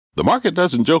The market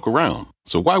doesn't joke around,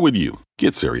 so why would you?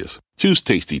 Get serious. Choose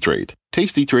Tasty Trade.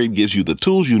 Tasty Trade gives you the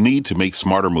tools you need to make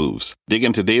smarter moves. Dig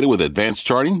into data with advanced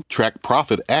charting, track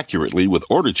profit accurately with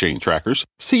order chain trackers,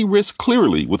 see risk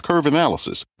clearly with curve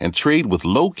analysis, and trade with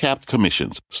low-capped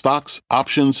commissions, stocks,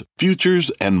 options,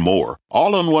 futures, and more.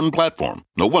 All on one platform.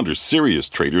 No wonder serious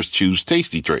traders choose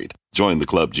Tasty Trade. Join the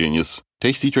club, genius.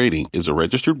 Tasty Trading is a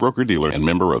registered broker-dealer and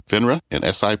member of FINRA and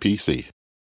SIPC.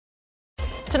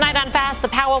 Tonight on Fast, the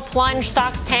Powell plunge,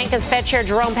 stocks tank as Fed Chair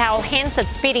Jerome Powell hints at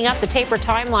speeding up the taper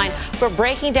timeline. We're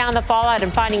breaking down the fallout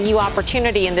and finding new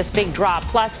opportunity in this big drop.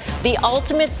 Plus, the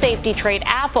ultimate safety trade,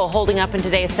 Apple, holding up in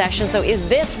today's session. So is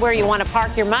this where you want to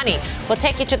park your money? We'll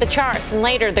take you to the charts. And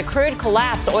later, the crude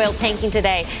collapse, oil tanking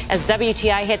today as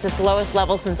WTI hits its lowest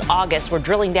level since August. We're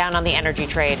drilling down on the energy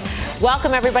trade.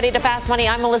 Welcome, everybody, to Fast Money.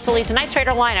 I'm Melissa Lee. Tonight's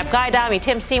trader lineup, Guy Adami,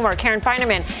 Tim Seymour, Karen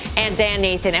Feinerman, and Dan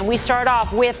Nathan. And we start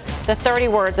off with the 30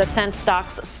 words that sent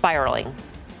stocks spiraling.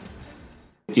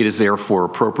 It is therefore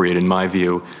appropriate, in my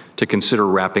view, to consider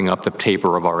wrapping up the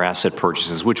taper of our asset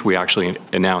purchases, which we actually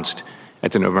announced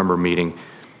at the November meeting,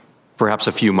 perhaps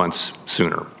a few months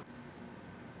sooner.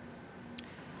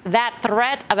 That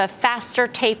threat of a faster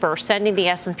taper sending the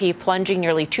S&P plunging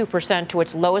nearly 2% to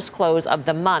its lowest close of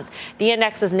the month. The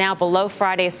index is now below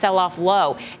Friday's sell-off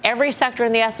low. Every sector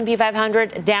in the S&P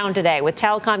 500 down today, with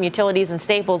telecom, utilities, and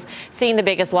staples seeing the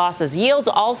biggest losses. Yields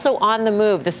also on the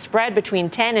move. The spread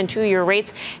between 10 and 2-year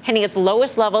rates hitting its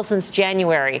lowest level since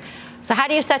January. So how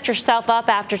do you set yourself up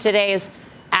after today's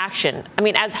action? I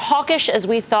mean, as hawkish as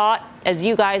we thought, as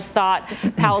you guys thought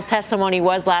Powell's testimony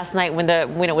was last night when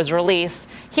it was released,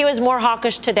 he was more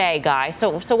hawkish today, Guy.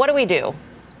 So what do we do?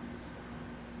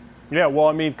 Yeah, well,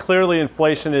 I mean, clearly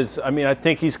inflation is, I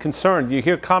think he's concerned. You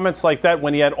hear comments like that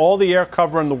when he had all the air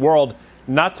cover in the world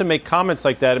not to make comments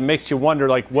like that. It makes you wonder,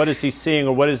 like, what is he seeing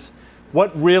or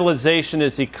what realization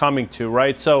is he coming to,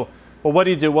 right? So, well, what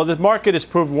do you do? Well, the market has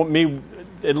proven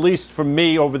at least for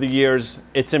me over the years,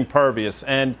 it's impervious.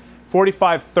 And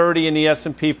 45.30 in the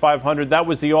S&P 500, that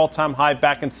was the all-time high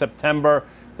back in September.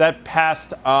 That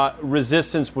past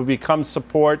resistance would become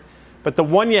support. But the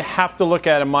one you have to look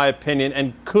at, in my opinion,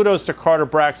 and kudos to Carter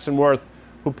Braxton Worth,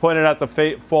 who pointed out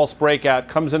the false breakout,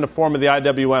 comes in the form of the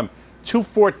IWM.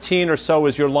 214 or so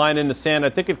is your line in the sand. I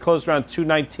think it closed around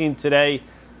 219 today.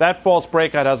 That false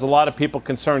breakout has a lot of people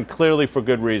concerned, clearly for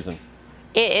good reason.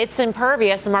 It's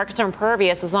impervious. The markets are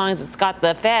impervious as long as it's got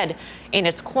the Fed in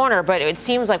its corner. But it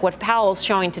seems like what Powell's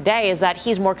showing today is that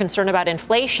he's more concerned about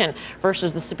inflation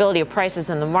versus the stability of prices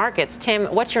in the markets. Tim,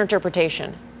 what's your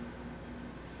interpretation?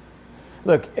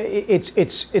 Look,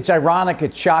 it's ironic,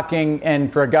 it's shocking,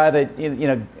 and for a guy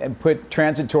that put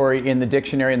transitory in the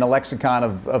dictionary, in the lexicon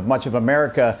of much of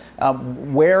America,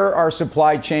 where are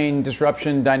supply chain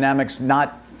disruption dynamics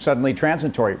not suddenly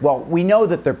transitory? Well, we know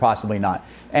that they're possibly not.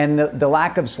 And the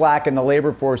lack of slack in the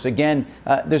labor force, again,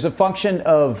 there's a function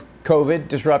of COVID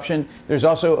disruption. There's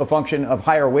also a function of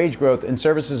higher wage growth and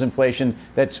services inflation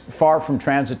that's far from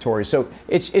transitory. So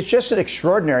it's just an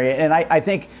extraordinary. And I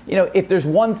think, if there's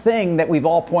one thing that we've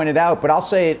all pointed out, but I'll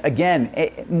say it again,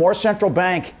 more central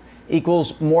bank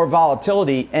equals more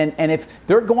volatility. And if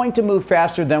they're going to move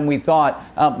faster than we thought,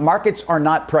 markets are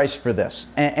not priced for this.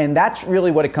 And that's really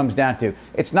what it comes down to.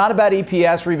 It's not about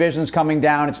EPS revisions coming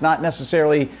down. It's not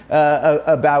necessarily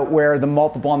about where the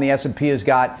multiple on the S&P has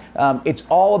got. It's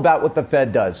all about what the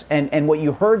Fed does. And what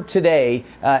you heard today,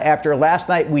 after last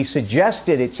night we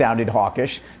suggested it sounded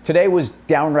hawkish, today was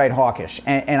downright hawkish.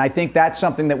 And I think that's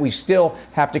something that we still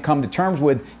have to come to terms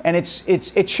with. And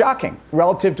it's shocking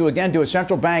relative to, again, to a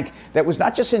central bank that was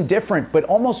not just indifferent, but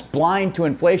almost blind to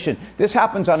inflation. This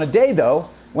happens on a day, though,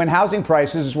 when housing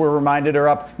prices, as we're reminded, are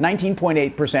up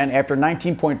 19.8% after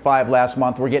 19.5% last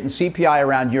month. We're getting CPI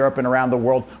around Europe and around the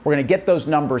world. We're going to get those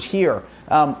numbers here.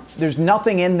 There's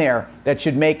nothing in there that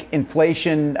should make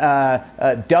inflation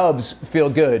doves feel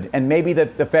good. And maybe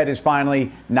the Fed is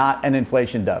finally not an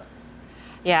inflation dove.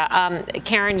 Yeah.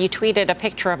 Karen, you tweeted a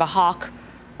picture of a hawk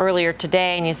earlier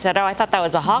today, and you said, I thought that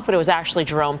was a hawk, but it was actually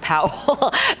Jerome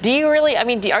Powell. Do you really,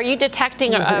 are you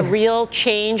detecting a real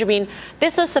change?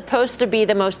 This is supposed to be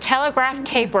the most telegraphed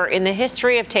taper in the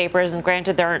history of tapers, and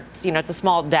granted, there aren't, it's a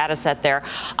small data set there,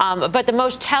 but the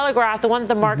most telegraphed, the one that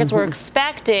the markets were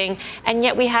expecting, and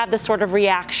yet we have this sort of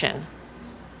reaction.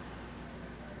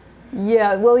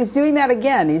 Yeah, well, he's doing that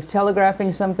again. He's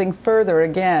telegraphing something further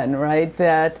again, right?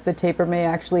 That the taper may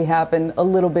actually happen a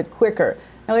little bit quicker.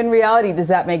 Now, in reality, does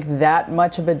that make that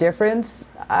much of a difference?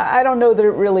 I don't know that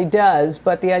it really does,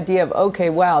 but the idea of, okay,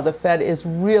 wow, the Fed is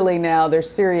really now, they're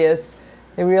serious.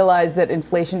 They realize that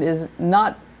inflation is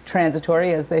not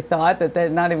transitory, as they thought, that they're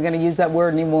not even going to use that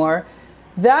word anymore.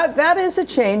 That is a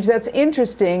change. That's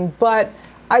interesting, but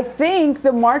I think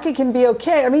the market can be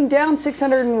okay. I mean, down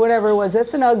 600 and whatever it was,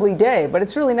 that's an ugly day, but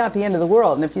it's really not the end of the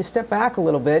world. And if you step back a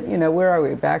little bit, where are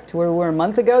we? Back to where we were a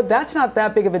month ago? That's not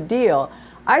that big of a deal.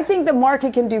 I think the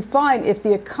market can do fine if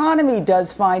the economy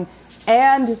does fine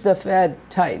and the Fed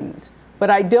tightens.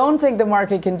 But I don't think the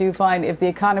market can do fine if the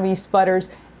economy sputters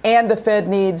and the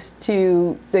Fed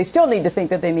they still need to think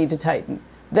that they need to tighten.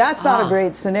 That's not a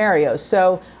great scenario.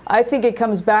 So I think it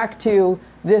comes back to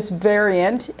this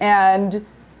variant, and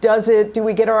do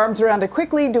we get our arms around it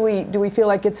quickly? Do we feel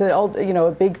like it's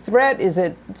a big threat? Is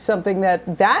it something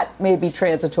that may be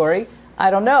transitory? I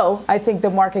don't know. I think the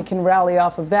market can rally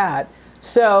off of that.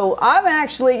 So I'm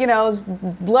actually,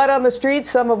 blood on the streets,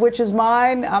 some of which is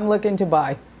mine, I'm looking to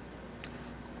buy.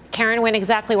 Karen went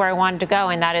exactly where I wanted to go,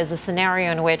 and that is a scenario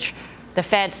in which the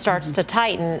Fed starts to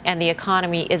tighten and the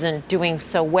economy isn't doing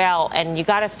so well. And you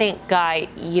got to think, Guy,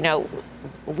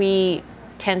 we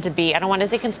tend to be, I don't want to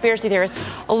say conspiracy theorists,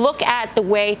 look at the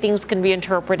way things can be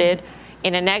interpreted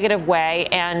in a negative way.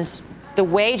 And the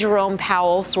way Jerome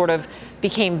Powell sort of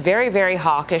became very, very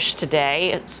hawkish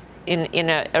today in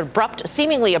an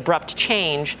seemingly abrupt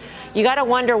change, you got to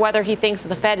wonder whether he thinks that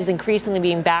the Fed is increasingly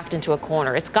being backed into a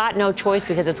corner. It's got no choice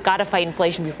because it's got to fight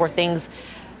inflation before things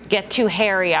get too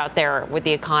hairy out there with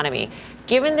the economy.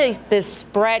 Given the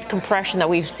spread compression that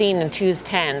we've seen in 2s,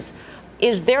 10s,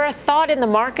 is there a thought in the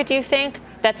market, do you think,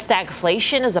 that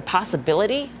stagflation is a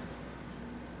possibility?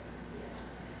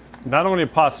 Not only a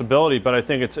possibility, but I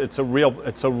think it's a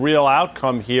real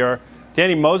outcome here.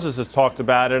 Danny Moses has talked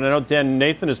about it, and I know Dan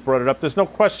Nathan has brought it up. There's no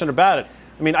question about it.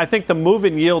 I mean, I think the move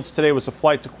in yields today was a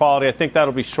flight to quality. I think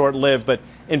that'll be short-lived, but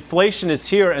inflation is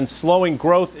here and slowing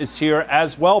growth is here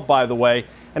as well, by the way,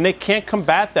 and they can't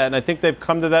combat that, and I think they've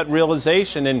come to that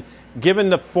realization. And given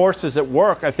the forces at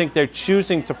work, I think they're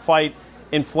choosing to fight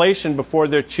inflation before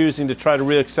they're choosing to try to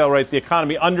reaccelerate the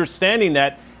economy, understanding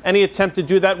that any attempt to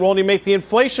do that will only make the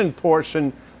inflation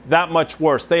portion that much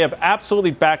worse. They have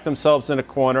absolutely backed themselves in a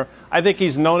corner. I think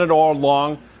he's known it all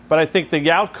along, but I think the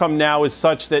outcome now is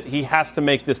such that he has to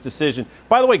make this decision.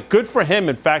 By the way, good for him,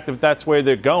 in fact, if that's where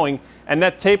they're going. And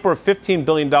that taper of $15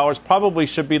 billion probably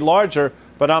should be larger,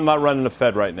 but I'm not running the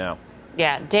Fed right now.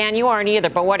 Yeah, Dan, you aren't either,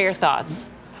 but what are your thoughts?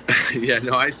 Yeah,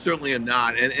 no, I certainly am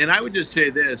not. And I would just say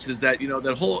this, is that,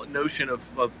 that whole notion of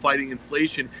fighting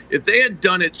inflation, if they had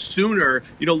done it sooner,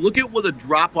 look at what a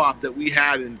drop-off that we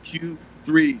had in Q3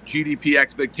 GDP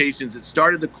expectations. It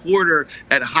started the quarter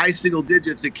at high single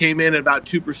digits. It came in at about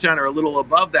 2% or a little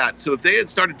above that. So if they had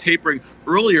started tapering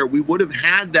earlier, we would have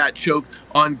had that choke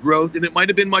on growth, and it might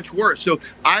have been much worse. So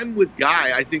I'm with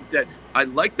Guy. I think that I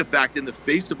like the fact in the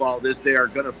face of all this, they are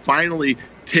going to finally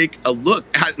take a look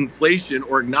at inflation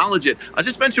or acknowledge it. I'll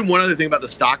just mention one other thing about the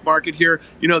stock market here.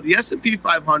 The S&P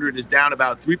 500 is down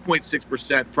about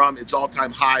 3.6% from its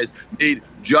all-time highs made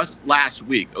just last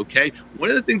week, okay? One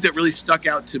of the things that really stuck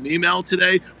out to me, Mel,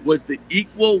 today was the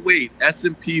equal weight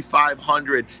S&P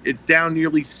 500. It's down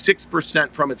nearly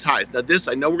 6% from its highs. Now this,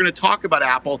 I know we're going to talk about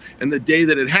Apple and the day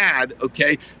that it had,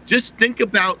 okay? Just think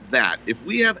about that. If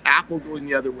we have Apple going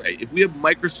the other way, if we have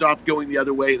Microsoft going the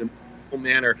other way in a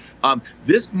manner,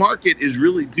 this market is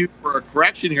really due for a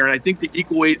correction here, and I think the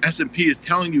equal weight S&P is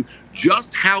telling you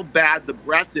just how bad the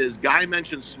breadth is. Guy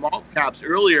mentioned small caps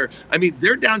earlier. I mean,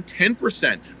 they're down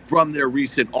 10% from their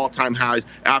recent all-time highs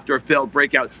after a failed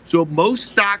breakout. So most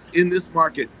stocks in this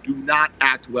market do not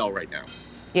act well right now.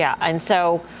 Yeah, and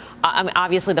so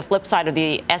obviously the flip side of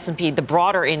the S&P, the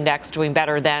broader index doing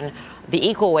better than the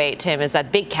equal weight, Tim, is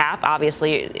that big cap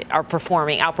obviously are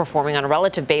outperforming on a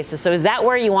relative basis. So is that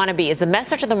where you want to be? Is the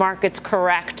message of the markets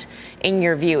correct in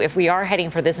your view if we are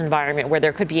heading for this environment where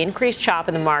there could be increased chop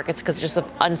in the markets because just of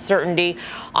uncertainty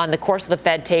on the course of the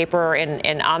Fed taper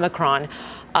and Omicron?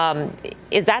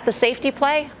 Is that the safety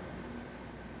play?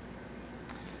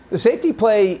 The safety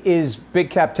play is big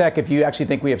cap tech if you actually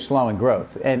think we have slowing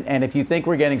growth. And if you think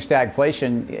we're getting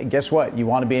stagflation, guess what? You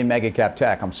want to be in mega cap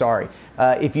tech. I'm sorry.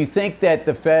 If you think that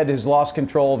the Fed has lost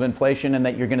control of inflation and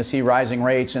that you're going to see rising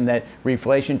rates and that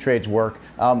reflation trades work,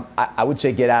 I would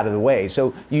say get out of the way.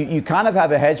 So you kind of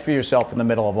have a hedge for yourself in the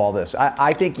middle of all this.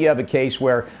 I think you have a case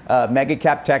where mega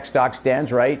cap tech stocks,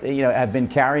 Dan's right, have been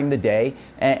carrying the day.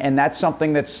 And that's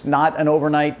something that's not an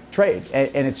overnight trade.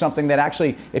 And it's something that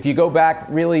actually, if you go back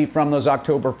really from those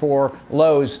October 4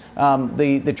 lows,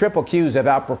 the triple Qs have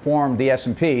outperformed the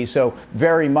S&P. So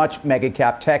very much mega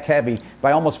cap tech heavy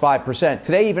by almost 5%.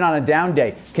 Today, even on a down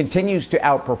day, continues to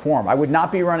outperform. I would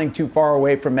not be running too far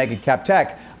away from mega cap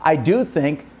tech. I do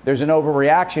think there's an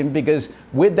overreaction because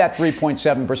with that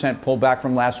 3.7% pullback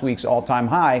from last week's all-time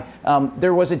high,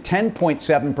 there was a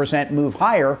 10.7% move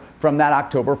higher from that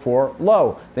October 4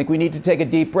 low. I think we need to take a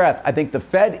deep breath. I think the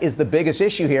Fed is the biggest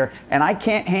issue here, and I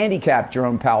can't handicap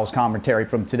Jerome Powell's commentary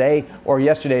from today or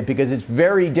yesterday because it's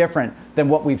very different than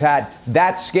what we've had.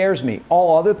 That scares me.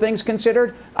 All other things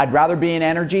considered, I'd rather be in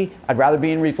energy. I'd rather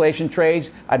be in reflation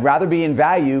trades. I'd rather be in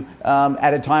value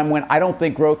at a time when I don't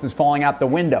think growth is falling out the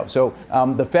window. So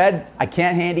the Fed, I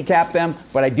can't handicap them,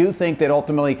 but I do think that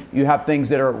ultimately you have things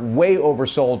that are way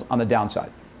oversold on the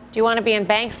downside. Do you want to be in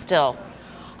banks still?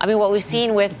 I mean, what we've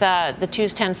seen with the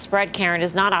 2s10 spread, Karen,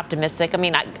 is not optimistic. I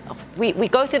mean, we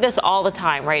go through this all the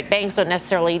time, right? Banks don't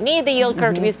necessarily need the yield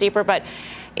curve to be steeper, but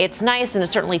it's nice and it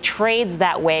certainly trades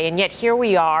that way. And yet here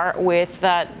we are with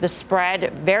the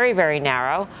spread very, very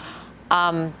narrow.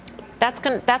 That's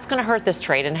going to hurt this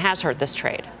trade and has hurt this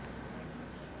trade.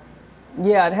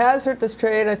 Yeah, it has hurt this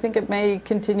trade. I think it may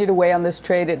continue to weigh on this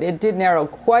trade. It did narrow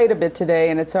quite a bit today,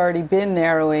 and it's already been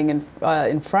narrowing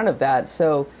in front of that.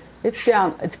 So it's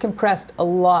down. It's compressed a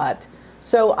lot.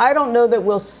 So I don't know that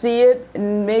we'll see it.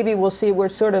 And maybe we'll see. We're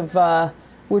sort of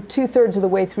we're 2/3 of the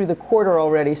way through the quarter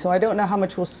already. So I don't know how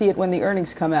much we'll see it when the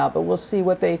earnings come out. But we'll see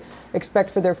what they expect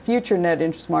for their future net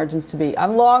interest margins to be.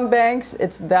 On long banks,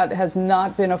 that has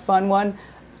not been a fun one.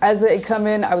 As they come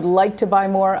in, I would like to buy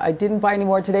more. I didn't buy any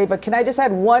more today. But can I just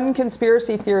add one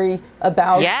conspiracy theory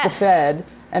about the Fed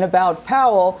and about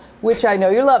Powell, which I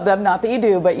know you love them, not that you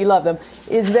do, but you love them,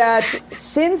 is that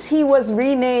since he was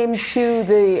renamed to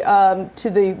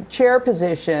the chair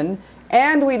position,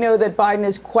 and we know that Biden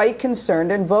is quite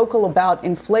concerned and vocal about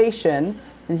inflation,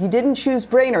 and he didn't choose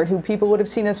Brainerd, who people would have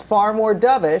seen as far more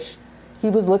dovish, he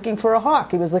was looking for a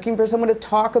hawk. He was looking for someone to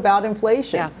talk about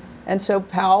inflation. Yeah. And so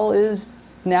Powell is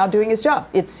now doing his job,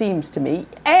 it seems to me.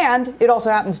 And it also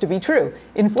happens to be true.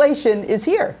 Inflation is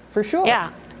here, for sure.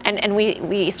 Yeah. And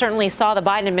we certainly saw the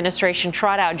Biden administration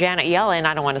trot out Janet Yellen.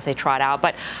 I don't want to say trot out,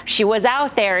 but she was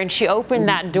out there and she opened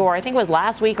that door, I think it was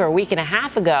last week or a week and a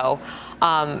half ago,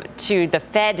 to the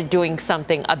Fed doing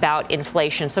something about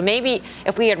inflation. So maybe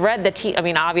if we had read the tea, I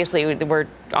mean, obviously we're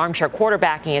armchair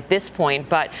quarterbacking at this point,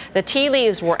 but the tea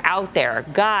leaves were out there.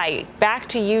 Guy, back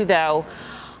to you, though.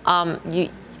 You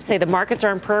say the markets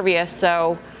are impervious,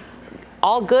 so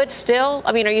all good still?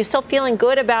 I mean, are you still feeling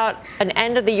good about an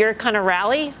end of the year kind of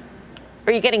rally?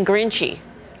 Or are you getting grinchy?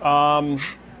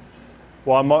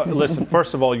 Well, listen,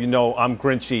 first of all, you know I'm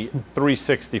grinchy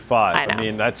 365. I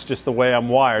mean, that's just the way I'm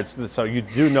wired. So you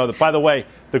do know that. By the way,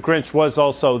 the Grinch was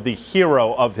also the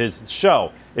hero of his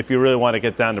show, if you really want to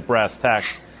get down to brass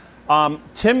tacks.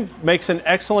 Tim makes an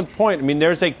excellent point. I mean,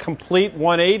 there's a complete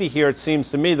 180 here, it seems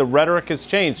to me. The rhetoric has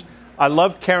changed. I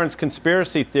love Karen's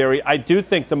conspiracy theory. I do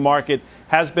think the market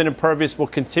has been impervious, will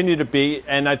continue to be,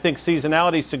 and I think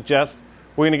seasonality suggests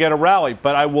we're going to get a rally.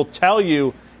 But I will tell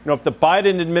you, if the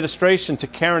Biden administration, to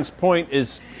Karen's point,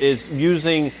 is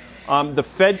using the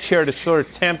Fed chair to sort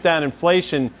of tamp down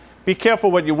inflation, be careful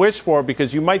what you wish for,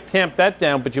 because you might tamp that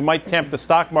down, but you might tamp the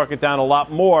stock market down a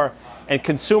lot more. And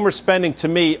consumer spending, to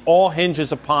me, all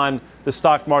hinges upon the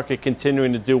stock market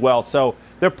continuing to do well. So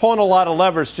they're pulling a lot of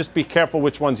levers. Just be careful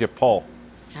which ones you pull.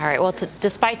 All right. Well,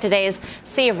 despite today's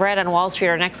sea of red on Wall Street,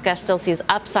 our next guest still sees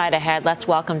upside ahead. Let's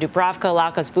welcome Dubravko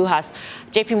Laukos-Buhas,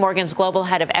 J.P. Morgan's global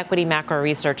head of equity macro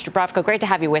research. Dubravko, great to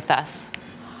have you with us.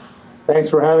 Thanks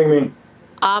for having me.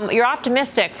 You're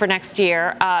optimistic for next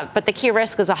year, but the key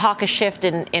risk is a hawkish shift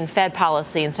in Fed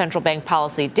policy and central bank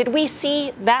policy. Did we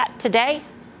see that today?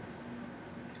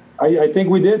 I think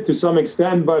we did to some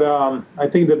extent, but I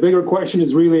think the bigger question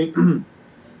is really,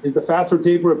 is the faster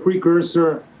taper a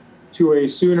precursor to a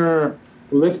sooner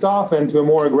liftoff and to a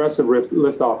more aggressive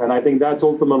liftoff? And I think that's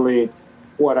ultimately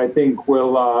what I think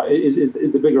will is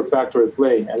the bigger factor at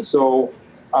play. And so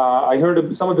I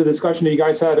heard some of the discussion that you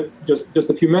guys had just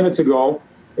a few minutes ago,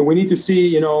 and we need to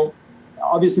see,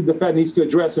 obviously the Fed needs to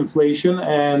address inflation,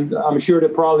 and I'm sure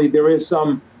that probably there is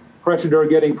some pressure they're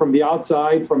getting from the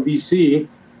outside, from DC.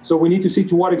 So we need to see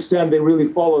to what extent they really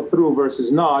follow through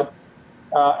versus not.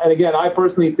 And again, I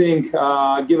personally think,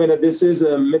 given that this is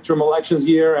a midterm elections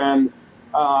year and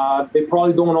they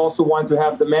probably don't also want to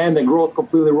have demand and growth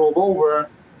completely rolled over,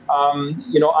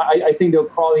 I think they'll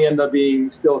probably end up being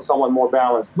still somewhat more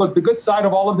balanced. Look, the good side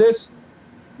of all of this,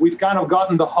 we've kind of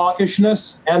gotten the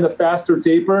hawkishness and the faster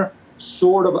taper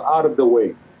sort of out of the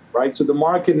way, right? So the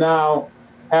market now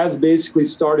has basically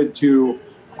started to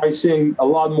pricing a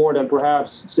lot more than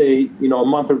perhaps, say, a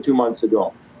month or 2 months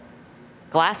ago.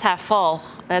 Glass half full.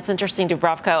 That's interesting,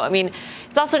 Dubravko. I mean,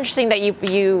 it's also interesting that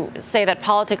you say that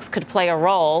politics could play a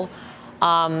role.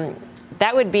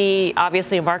 That would be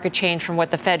obviously a market change from what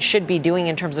the Fed should be doing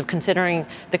in terms of considering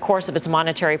the course of its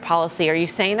monetary policy. Are you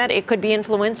saying that it could be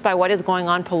influenced by what is going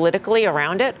on politically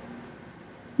around it?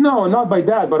 No, not by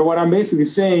that. But what I'm basically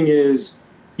saying is,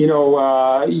 you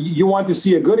want to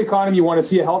see a good economy, you want to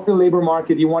see a healthy labor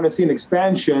market, you want to see an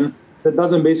expansion that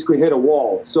doesn't basically hit a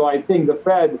wall. So I think the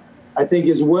Fed,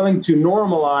 is willing to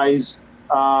normalize,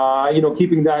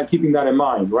 keeping that in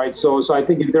mind, right? So I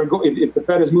think if the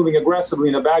Fed is moving aggressively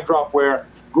in a backdrop where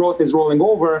growth is rolling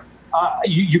over,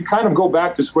 you kind of go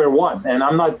back to square one, and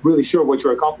I'm not really sure what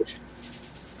you're accomplishing.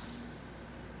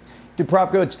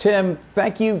 Dubravko, it's Tim.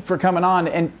 Thank you for coming on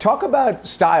and talk about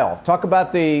style. Talk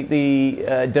about the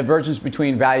divergence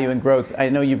between value and growth. I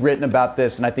know you've written about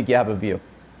this, and I think you have a view.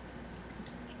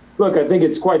 Look, I think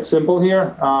it's quite simple here.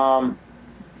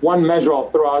 One measure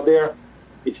I'll throw out there: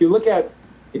 if you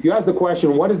ask the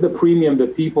question, what is the premium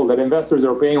that investors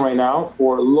are paying right now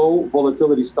for low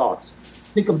volatility stocks?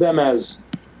 Think of them as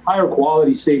higher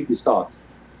quality safety stocks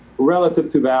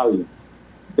relative to value.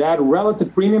 That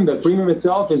relative premium, that premium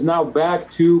itself, is now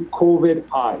back to COVID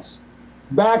highs.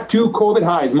 Back to COVID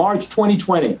highs, March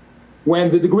 2020, when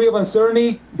the degree of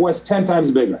uncertainty was 10 times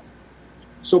bigger.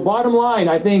 So bottom line,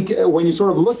 I think when you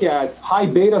sort of look at high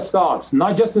beta stocks,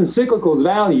 not just in cyclicals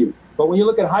value, but when you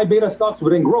look at high beta stocks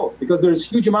within growth, because there's a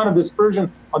huge amount of dispersion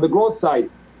on the growth side,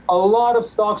 a lot of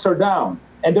stocks are down.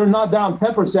 And they're not down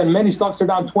 10%. Many stocks are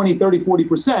down 20, 30,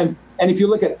 40%. And if you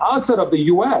look at outside of the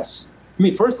U.S.,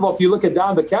 first of all, if you look at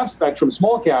down the cap spectrum,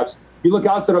 small caps, you look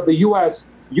outside of the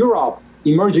U.S., Europe,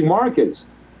 emerging markets,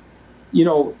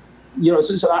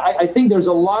 so I think there's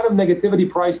a lot of negativity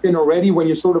priced in already when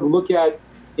you sort of look at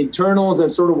internals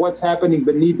and sort of what's happening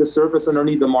beneath the surface,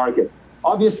 underneath the market.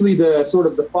 Obviously, the sort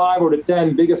of the 5 or the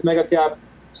 10 biggest mega cap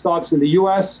stocks in the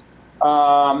U.S.,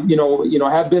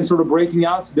 have been sort of breaking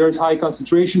out. So there's high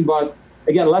concentration, but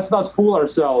again, let's not fool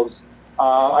ourselves.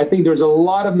 I think there's a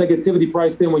lot of negativity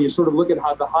priced in when you sort of look at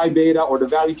how the high beta or the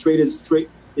value trade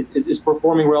is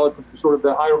performing relative to sort of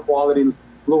the higher quality,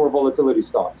 lower volatility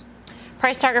stocks.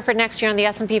 Price target for next year on the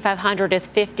S&P 500 is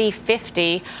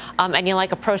 50-50, and you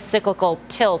like a pro-cyclical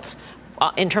tilt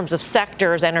in terms of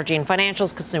sectors: energy and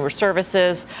financials, consumer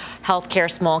services, healthcare,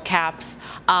 small caps.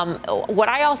 What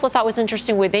I also thought was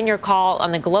interesting within your call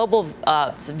on the global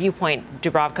viewpoint,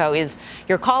 Dubravko, is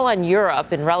your call on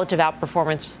Europe in relative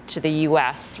outperformance to the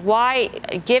U.S. Why,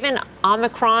 given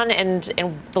Omicron and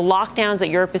the lockdowns that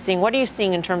Europe is seeing, what are you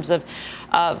seeing in terms of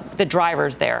the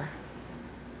drivers there?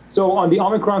 So on the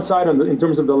Omicron side, in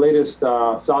terms of the latest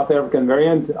South African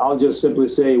variant, I'll just simply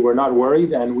say we're not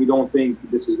worried, and we don't think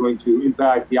this is going to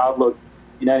impact the outlook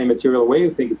in any material way.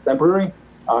 We think it's temporary.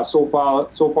 So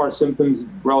far, symptoms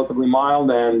relatively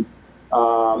mild, and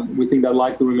we think that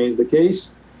likely remains the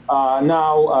case.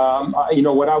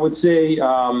 What I would say,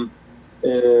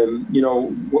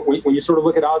 when you sort of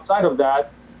look at outside of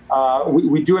that,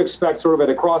 we do expect sort of at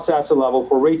a cross-asset level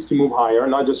for rates to move higher,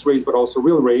 not just rates, but also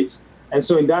real rates. And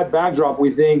so in that backdrop,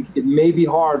 we think it may be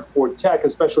hard for tech,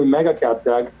 especially mega cap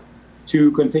tech,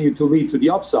 to continue to lead to the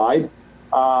upside.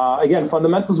 Again,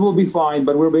 fundamentals will be fine,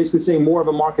 but we're basically seeing more of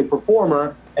a market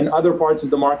performer, and other parts of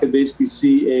the market basically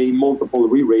see a multiple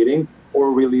re-rating or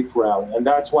a relief rally. And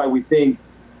that's why we think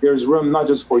there's room not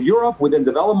just for Europe within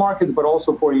developed markets, but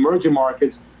also for emerging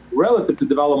markets relative to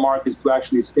developed markets to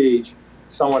actually stage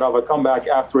somewhat of a comeback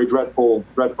after a dreadful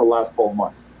last 12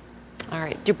 months. All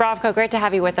right. Dubravko, great to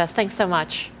have you with us. Thanks so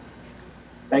much.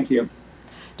 Thank you.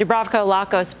 Dubravko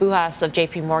Lakos Buhas of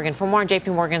JP Morgan. For more on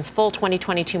JP Morgan's full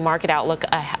 2022 market outlook,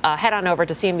 head on over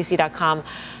to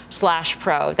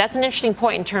cnbc.com/pro. That's an interesting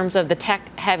point in terms of the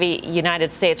tech-heavy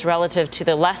United States relative to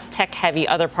the less tech-heavy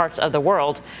other parts of the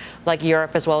world, like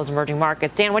Europe as well as emerging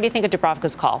markets. Dan, what do you think of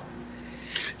Dubravko's call?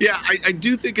 Yeah, I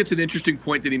do think it's an interesting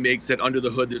point that he makes, that under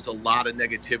the hood there's a lot of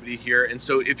negativity here. And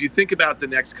so if you think about the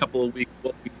next couple of weeks,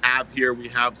 what we have here, we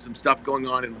have some stuff going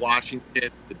on in Washington,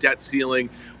 the debt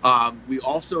ceiling. We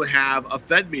also have a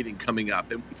Fed meeting coming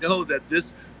up. And we know that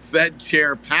this Fed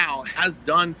Chair Powell has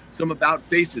done some about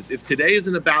faces. If today is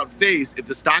an about face, if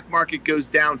the stock market goes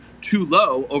down too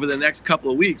low over the next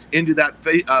couple of weeks into that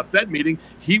Fed meeting,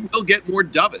 he will get more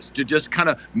dovish to just kind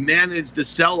of manage the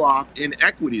sell-off in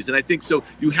equities. And I think so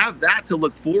you have that to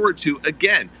look forward to.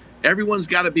 Again, everyone's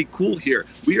got to be cool here.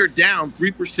 We are down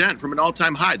 3% from an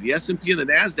all-time high. The S&P and the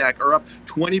NASDAQ are up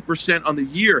 20% on the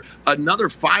year. Another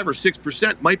 5 or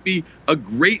 6% might be a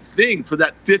great thing for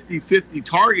that 50-50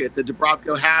 target that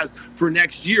Dubrovko has for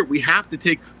next year. We have to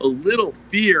take a little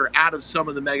fear out of some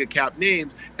of the mega cap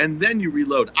names, and then you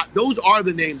reload. Those are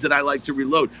the names that I like to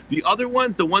reload. The other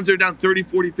ones, the ones that are down 30,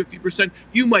 40, 50%,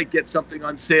 you might get something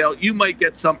on sale. You might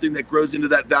get something that grows into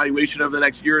that valuation over the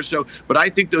next year or so. But I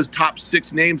think those top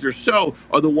 6 names or so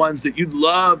are the ones that you'd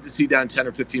love to see down 10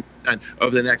 or 15%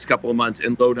 over the next couple of months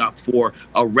and load up for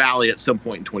a rally at some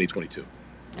point in 2022.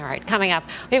 All right, coming up,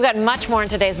 we've got much more in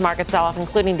today's market sell-off,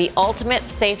 including the ultimate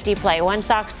safety play. One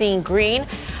stock seeing green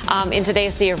in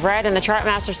today's sea of red, and the chart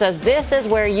master says this is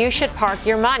where you should park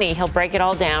your money. He'll break it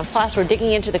all down. Plus, we're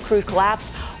digging into the crude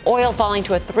collapse, oil falling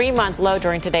to a 3-month low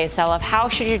during today's sell-off. How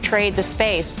should you trade the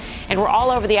space? And we're all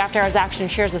over the after-hours action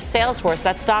shares of Salesforce.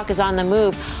 That stock is on the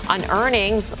move on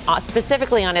earnings,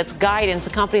 specifically on its guidance.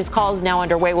 The company's call is now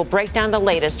underway. We'll break down the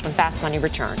latest when Fast Money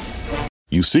returns.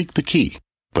 You seek the key.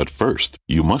 But first,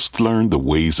 you must learn the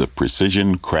ways of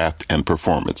precision, craft, and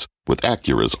performance with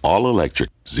Acura's all-electric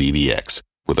ZDX.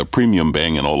 With a premium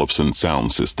Bang & Olufsen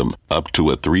sound system up to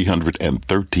a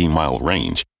 313-mile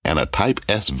range and a Type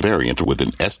S variant with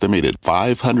an estimated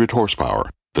 500 horsepower,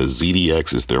 the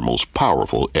ZDX is their most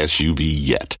powerful SUV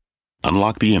yet.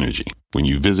 Unlock the energy when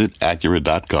you visit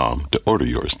Acura.com to order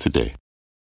yours today.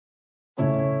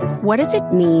 What does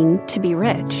it mean to be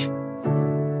rich?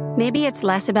 Maybe it's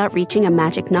less about reaching a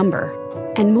magic number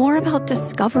and more about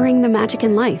discovering the magic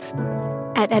in life.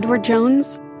 At Edward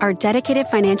Jones, our dedicated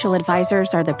financial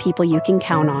advisors are the people you can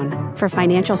count on for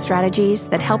financial strategies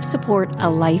that help support a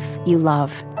life you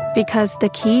love. Because the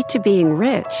key to being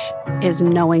rich is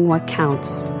knowing what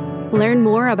counts. Learn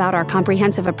more about our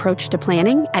comprehensive approach to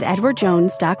planning at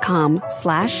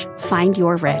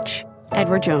edwardjones.com/findyourrich.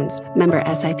 Edward Jones, member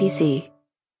SIPC.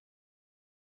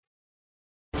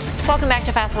 Welcome back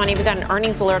to Fast Money. We've got an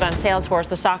earnings alert on Salesforce.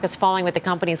 The stock is falling with the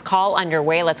company's call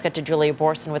underway. Let's get to Julia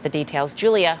Borson with the details.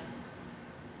 Julia.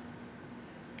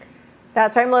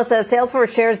 That's right, Melissa.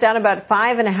 Salesforce shares down about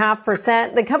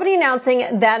 5.5%. The company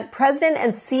announcing that President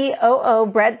and COO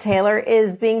Bret Taylor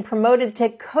is being promoted to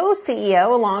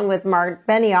co-CEO along with Mark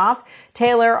Benioff.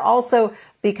 Taylor also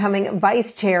becoming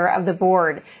vice chair of the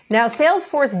board. Now,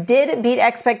 Salesforce did beat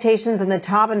expectations in the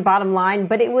top and bottom line,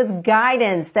 but it was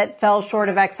guidance that fell short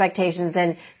of expectations,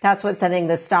 and that's what's sending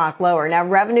the stock lower. Now,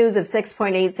 revenues of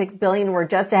 $6.86 billion were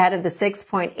just ahead of the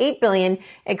 $6.8 billion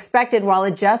expected, while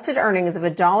adjusted earnings of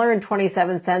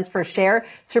 $1.27 per share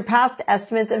surpassed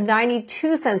estimates of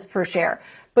 92 cents per share.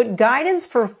 But guidance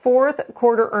for fourth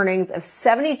quarter earnings of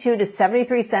 72 to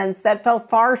 73 cents, that fell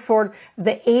far short of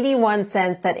the 81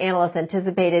 cents that analysts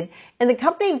anticipated. And the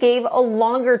company gave a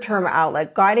longer term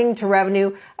outlook, guiding to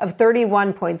revenue of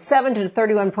 $31.7 to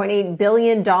 $31.8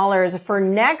 billion for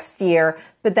next year.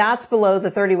 But that's below the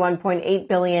 $31.8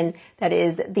 billion that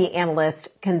is the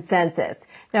analyst consensus.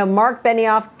 Now, Mark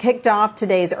Benioff kicked off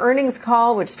today's earnings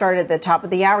call, which started at the top of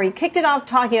the hour. He kicked it off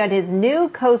talking about his new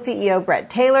co-CEO,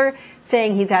 Bret Taylor,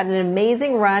 saying he's had an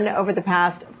amazing run over the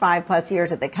past 5+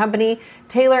 years at the company.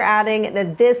 Taylor adding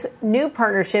that this new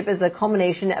partnership is the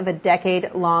culmination of a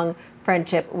decade-long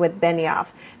friendship with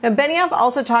Benioff. Now, Benioff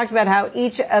also talked about how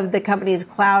each of the company's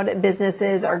cloud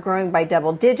businesses are growing by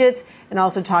double digits and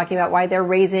also talking about why they're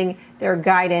raising their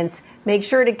guidance. Make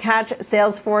sure to catch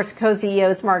Salesforce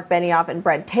co-CEOs Mark Benioff and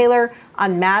Bret Taylor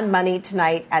on Mad Money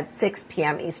tonight at 6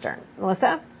 p.m. Eastern.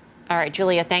 Melissa? All right,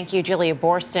 Julia, thank you. Julia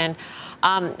Borsten.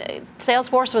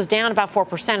 Salesforce was down about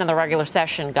 4% in the regular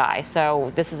session, Guy.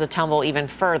 So this is a tumble even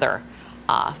further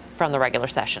from the regular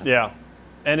session. Yeah.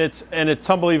 And it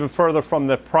tumbled even further from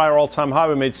the prior all-time high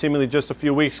we made seemingly just a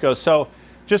few weeks ago. So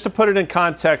just to put it in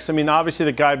context, I mean, obviously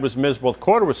the guide was miserable. The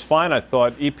quarter was fine, I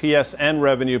thought, EPS and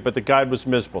revenue, but the guide was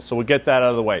miserable. So we'll get that out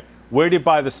of the way. Where do you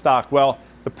buy the stock? Well,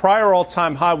 the prior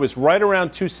all-time high was right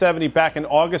around 270 back in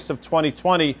August of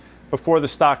 2020 before the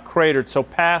stock cratered. So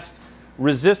past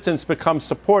resistance becomes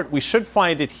support. We should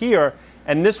find it here,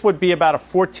 and this would be about a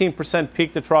 14%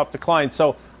 peak to trough decline.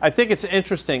 So I think it's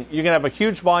interesting. You're going to have a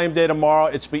huge volume day tomorrow.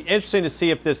 It's going to be interesting to see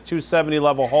if this 270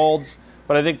 level holds,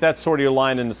 but I think that's sort of your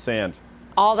line in the sand.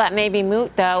 All that may be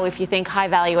moot, though, if you think high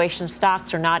valuation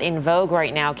stocks are not in vogue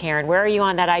right now, Karen. Where are you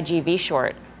on that IGV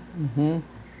short?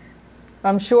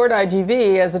 I'm short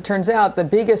IGV. As it turns out, the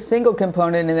biggest single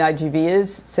component in the IGV is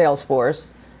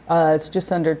Salesforce. It's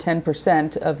just under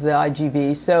 10% of the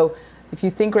IGV. So if you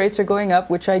think rates are going up,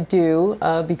 which I do,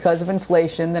 because of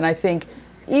inflation, then I think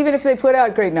even if they put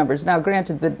out great numbers, now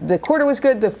granted the quarter was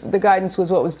good, the guidance was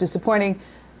what was disappointing,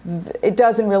 it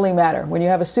doesn't really matter. When you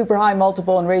have a super high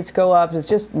multiple and rates go up, it's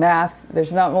just math.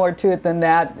 There's not more to it than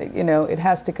that. It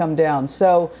has to come down.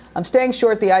 So I'm staying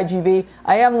short the IGV.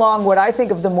 I am long what I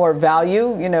think of the more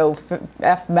value,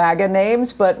 F-MAGA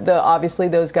names, but obviously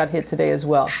those got hit today as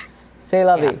well. C'est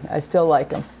la vie. I still like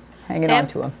them. Hanging on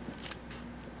to them.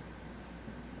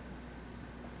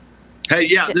 Hey,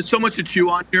 yeah, there's so much to chew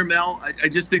on here, Mel. I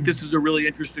just think this is a really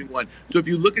interesting one. So if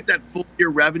you look at that full year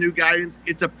revenue guidance,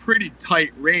 it's a pretty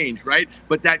tight range, right?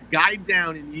 But that guide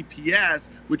down in EPS,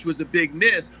 which was a big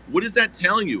miss, what is that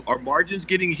telling you? Are margins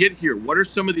getting hit here? What are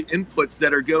some of the inputs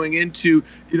that are going into,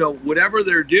 whatever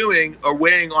they're doing or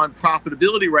weighing on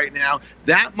profitability right now?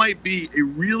 That might be a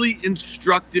really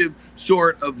instructive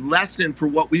sort of lesson for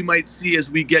what we might see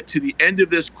as we get to the end of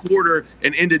this quarter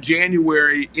and into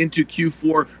January, into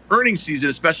Q4 earnings season,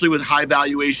 especially with high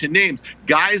valuation names.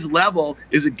 Guy's level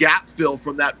is a gap fill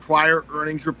from that prior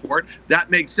earnings report. That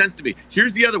makes sense to me.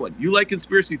 Here's the other one. You like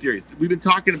conspiracy theories. We've been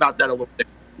talking about that a little bit.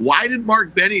 Why did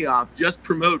Mark Benioff just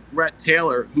promote Bret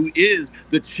Taylor, who is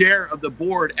the chair of the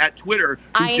board at Twitter,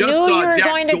 who I just knew saw you were Jack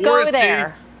going to Dorsey go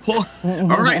there. All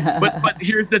right, but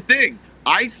here's the thing.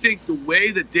 I think the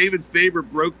way that David Faber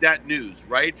broke that news,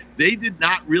 right? They did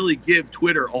not really give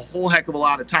Twitter a whole heck of a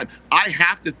lot of time. I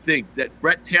have to think that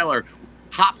Bret Taylor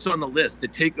hops on the list to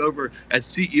take over as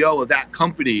CEO of that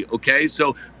company, okay?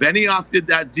 So Benioff did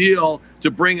that deal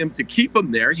to bring him, to keep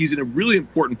him there. He's in a really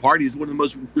important part. He's one of the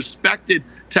most respected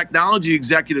technology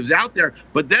executives out there.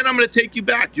 But then I'm going to take you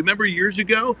back. Do you remember years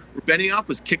ago where Benioff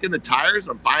was kicking the tires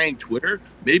on buying Twitter?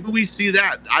 Maybe we see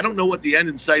that. I don't know what the end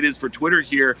in sight is for Twitter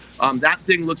here. That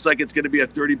thing looks like it's going to be a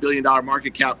 $30 billion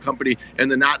market cap company in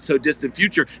the not so distant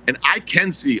future. And I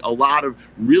can see a lot of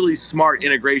really smart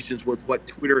integrations with what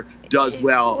Twitter does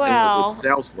well and what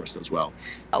Salesforce does well.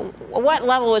 What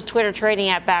level was Twitter trading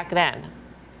at back then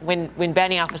when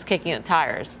Benioff was kicking the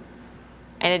tires?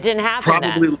 And it didn't happen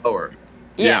Probably then. lower.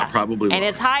 Yeah, probably lower. And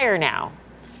it's higher now.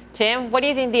 Tim, what do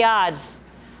you think the odds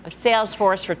of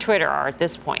Salesforce for Twitter are at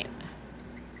this point?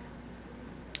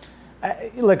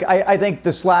 Look, I think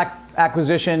the Slack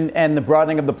acquisition and the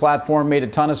broadening of the platform made a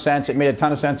ton of sense. It made a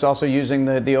ton of sense also using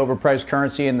the overpriced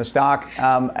currency in the stock.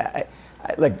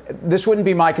 This wouldn't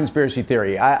be my conspiracy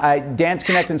theory. Dan's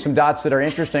connecting some dots that are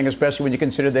interesting, especially when you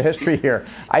consider the history here.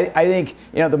 I think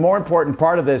the more important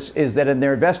part of this is that in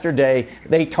their investor day,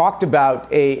 they talked about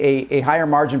a higher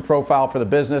margin profile for the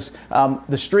business.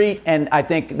 The street, and I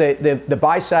think the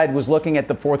buy side was looking at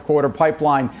the fourth quarter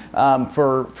pipeline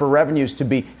for revenues to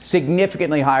be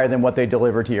significantly higher than what they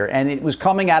delivered here, and it was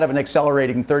coming out of an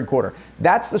accelerating third quarter.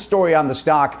 That's the story on the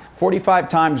stock. 45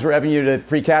 times revenue to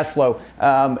free cash flow.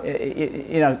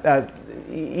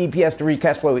 EPS to free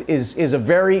cash flow is a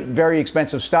very, very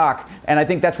expensive stock. And I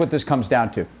think that's what this comes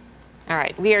down to. All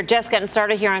right. We are just getting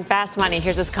started here on Fast Money.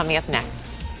 Here's what's coming up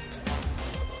next.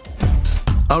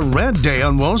 A red day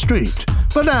on Wall Street,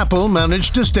 but Apple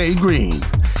managed to stay green.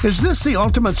 Is this the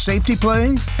ultimate safety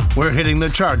play? We're hitting the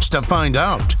charts to find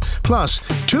out. Plus,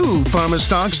 2 pharma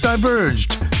stocks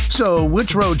diverged. So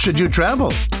which road should you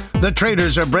travel? The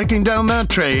traders are breaking down that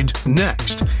trade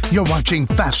next. You're watching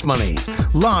Fast Money,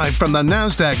 live from the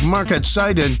NASDAQ market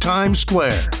site in Times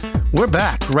Square. We're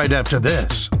back right after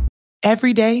this.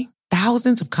 Every day,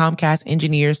 thousands of Comcast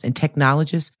engineers and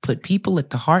technologists put people at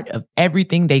the heart of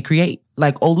everything they create.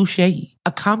 Like Oluseyi,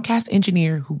 a Comcast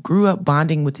engineer who grew up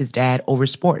bonding with his dad over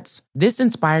sports. This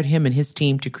inspired him and his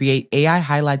team to create AI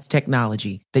Highlights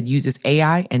technology that uses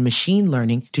AI and machine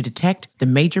learning to detect the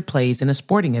major plays in a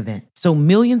sporting event, so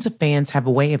millions of fans have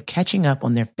a way of catching up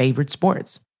on their favorite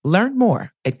sports. Learn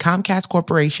more at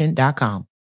ComcastCorporation.com.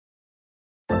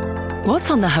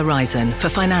 What's on the horizon for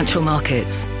financial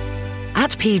markets?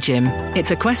 At PGIM,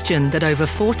 it's a question that over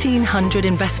 1,400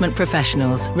 investment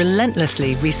professionals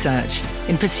relentlessly research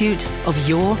in pursuit of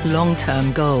your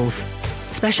long-term goals.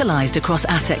 Specialized across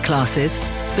asset classes,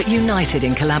 but united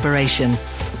in collaboration,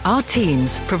 our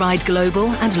teams provide global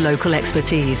and local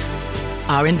expertise.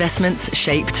 Our investments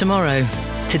shape tomorrow,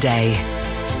 today.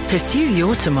 Pursue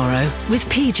your tomorrow with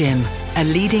PGIM, a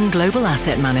leading global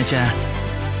asset manager.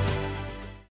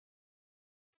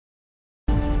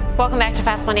 Welcome back to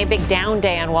Fast Money. A big down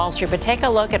day on Wall Street, but take a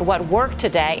look at what worked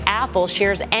today. Apple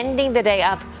shares ending the day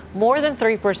up more than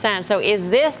 3%. So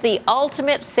is this the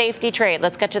ultimate safety trade?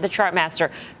 Let's get to the chart master,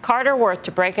 Carter Worth,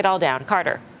 to break it all down.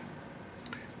 Carter.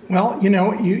 Well,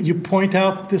 you point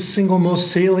out the single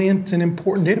most salient and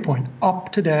important data point,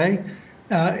 up today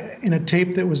in a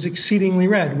tape that was exceedingly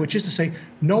red, which is to say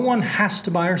no one has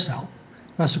to buy or sell,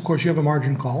 unless, of course, you have a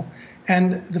margin call.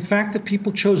 And the fact that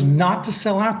people chose not to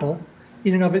sell Apple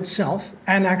in and of itself,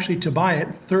 and actually to buy it,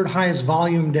 third highest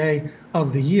volume day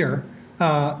of the year,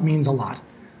 means a lot.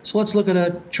 So let's look at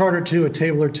a chart or two, a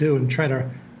table or two, and try to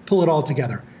pull it all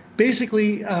together.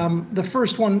 Basically, the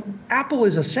first one, Apple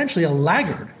is essentially a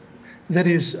laggard that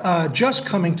is just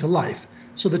coming to life.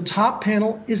 So the top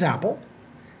panel is Apple,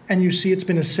 and you see it's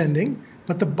been ascending,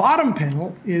 but the bottom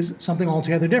panel is something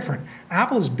altogether different.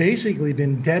 Apple has basically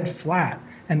been dead flat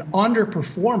and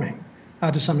underperforming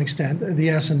to some extent the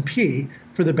S&P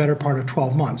for the better part of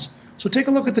 12 months. So take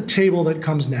a look at the table that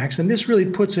comes next, and this really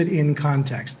puts it in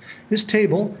context. This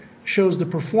table shows the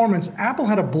performance. Apple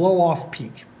had a blow-off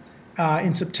peak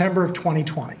in September of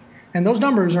 2020. And those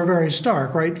numbers are very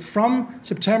stark, right? From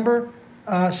September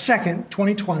 2nd,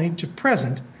 2020 to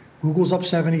present, Google's up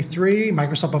 73,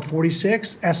 Microsoft up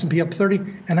 46, S&P up 30,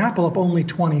 and Apple up only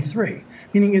 23,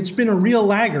 meaning it's been a real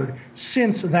laggard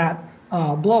since that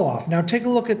blow-off. Now take a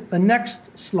look at the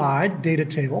next slide, data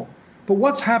table. But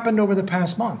what's happened over the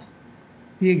past month?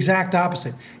 The exact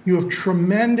opposite. You have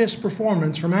tremendous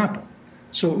performance from Apple.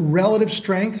 So relative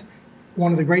strength,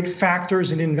 one of the great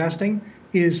factors in investing,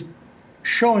 is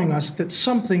showing us that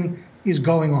something is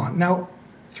going on. Now,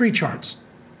 3 charts.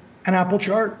 An Apple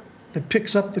chart that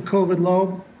picks up the COVID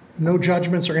low, no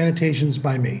judgments or annotations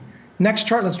by me. Next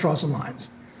chart, let's draw some lines.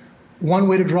 One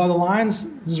way to draw the lines,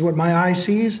 this is what my eye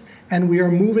sees, and we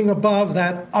are moving above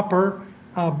that upper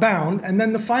bound. And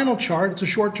then the final chart, it's a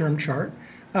short-term chart,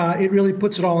 it really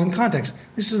puts it all in context.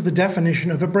 This is the definition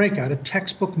of a breakout, a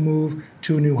textbook move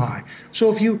to a new high.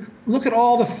 So if you look at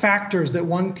all the factors that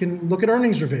one can look at,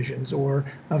 earnings revisions or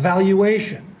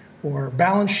valuation or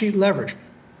balance sheet leverage,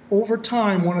 over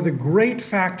time, one of the great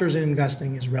factors in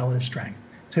investing is relative strength.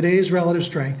 Today's relative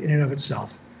strength in and of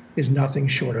itself is nothing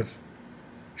short of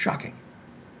shocking.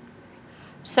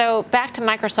 So back to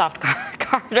Microsoft,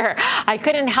 Carter. I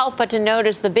couldn't help but to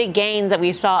notice the big gains that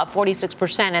we saw at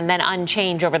 46% and then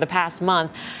unchanged over the past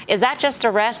month. Is that just a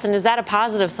rest, and is that a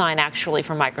positive sign actually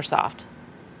for Microsoft?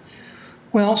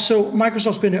 Well, so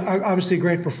Microsoft's been obviously a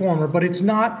great performer, but it's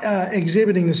not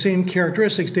exhibiting the same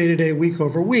characteristics day to day, week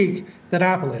over week that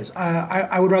Apple is.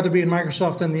 I would rather be in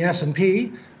Microsoft than the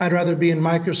S&P. I'd rather be in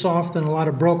Microsoft than a lot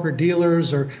of broker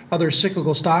dealers or other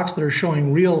cyclical stocks that are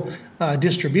showing real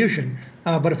distribution.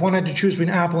 But if one had to choose between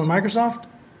Apple and Microsoft,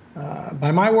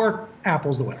 by my work,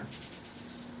 Apple's the winner.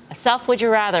 A self would you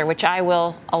rather, which I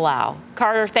will allow.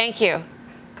 Carter, thank you.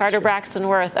 Carter Braxton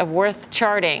Worth of Worth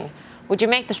Charting. Would you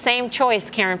make the same choice,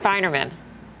 Karen Feinerman?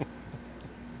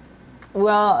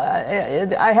 Well,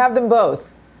 I have them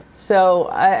both. So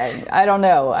I don't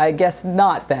know. I guess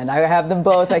not then. I have them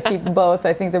both. I keep them both.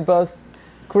 I think they're both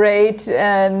great.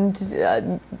 And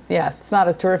yeah, it's not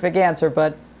a terrific answer,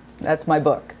 but that's my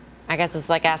book. I guess it's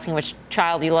like asking which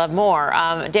child you love more.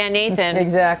 Dan Nathan.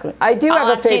 Exactly. I do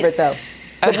have a favorite, though.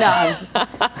 But no.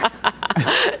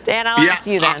 Dan, I'll ask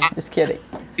you then. Just kidding.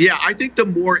 Yeah, I think the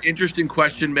more interesting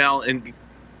question, Mel, and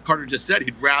Carter just said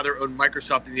he'd rather own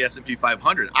Microsoft than the S&P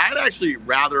 500. I'd actually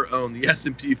rather own the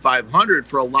S&P 500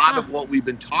 for a lot of what we've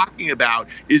been talking about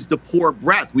is the poor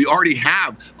breadth. We already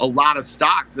have a lot of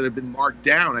stocks that have been marked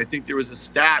down. I think there was a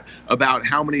stat about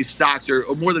how many stocks are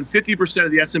more than 50%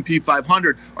 of the S&P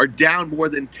 500 are down more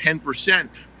than 10%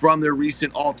 from their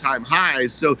recent all-time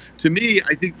highs. So to me,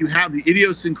 I think you have the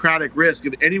idiosyncratic risk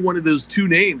of any one of those 2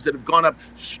 names that have gone up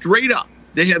straight up.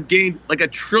 They have gained like $1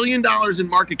 trillion in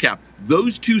market cap,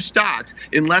 those 2 stocks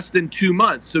in less than 2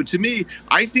 months. So to me,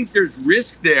 I think there's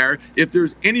risk there if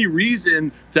there's any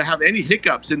reason to have any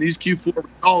hiccups in these Q4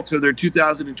 results or their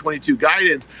 2022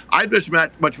 guidance. I'd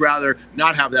much rather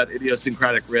not have that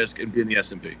idiosyncratic risk and be in the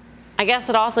S&P. I guess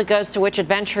it also goes to which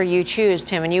adventure you choose,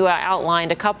 Tim, and you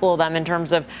outlined a couple of them in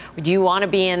terms of, do you want to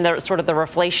be in the sort of the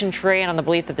reflation trade on the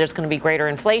belief that there's going to be greater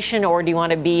inflation, or do you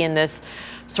want to be in this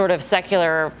sort of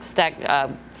secular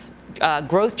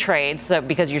growth trade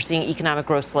because you're seeing economic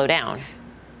growth slow down?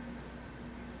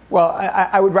 Well,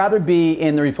 I would rather be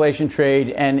in the reflation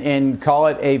trade and call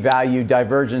it a value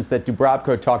divergence that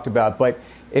Dubravko talked about. But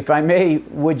if I may,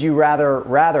 would you rather,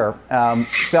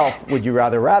 would you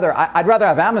rather, I'd rather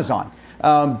have Amazon.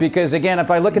 Because, again,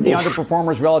 if I look at the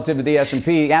underperformers relative to the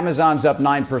S&P, Amazon's up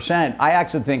 9%. I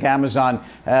actually think Amazon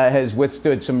has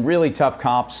withstood some really tough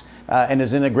comps and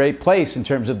is in a great place in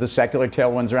terms of the secular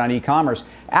tailwinds around e-commerce.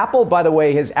 Apple, by the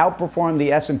way, has outperformed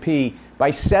the S&P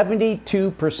by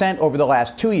 72% over the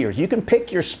last 2 years. You can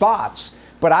pick your spots,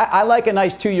 but I like a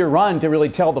nice 2-year run to really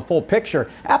tell the full picture.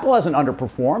 Apple hasn't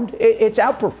underperformed. It's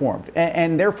outperformed.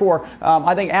 And therefore,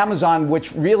 I think Amazon,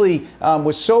 which really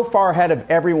was so far ahead of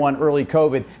everyone early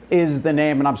COVID, is the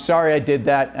name. And I'm sorry I did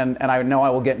that, and I know I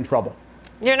will get in trouble.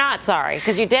 You're not sorry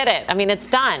because you did it. I mean, it's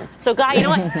done. So, Guy, you know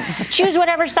what? Choose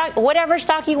whatever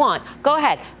stock you want. Go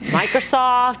ahead.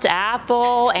 Microsoft,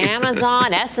 Apple,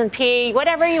 Amazon, S&P,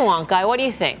 whatever you want, Guy. What do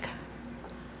you think?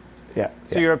 Yeah.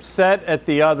 So you're upset at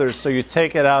the others, so you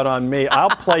take it out on me.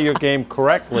 I'll play your game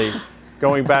correctly,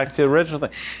 going back to the original thing.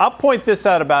 I'll point this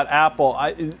out about Apple.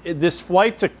 This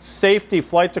flight to safety,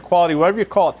 flight to quality, whatever you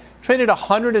call it, traded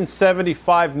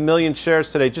 175 million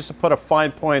shares today, just to put a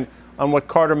fine point on what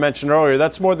Carter mentioned earlier.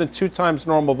 That's more than 2 times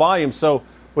normal volume. So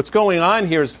what's going on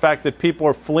here is the fact that people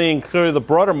are fleeing clearly the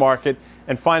broader market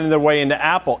and finding their way into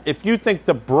Apple. If you think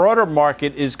the broader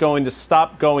market is going to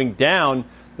stop going down,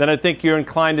 then I think you're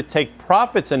inclined to take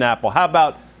profits in Apple. How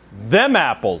about them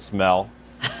apples, Mel?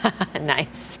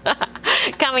 Nice.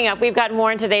 Coming up, we've got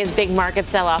more in today's big market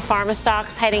sell-off. Pharma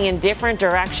stocks heading in different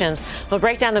directions. We'll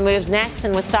break down the moves next,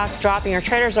 and with stocks dropping, our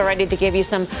traders are ready to give you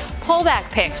some pullback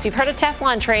picks. You've heard of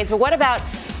Teflon trades, but what about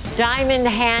diamond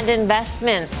hand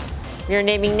investments? You're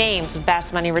naming names when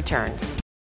Fast Money returns.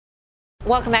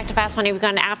 Welcome back to Fast Money. We've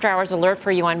got an after-hours alert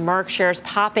for you on Merck shares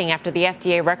popping after the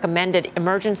FDA recommended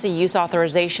emergency use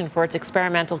authorization for its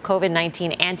experimental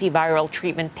COVID-19 antiviral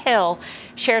treatment pill.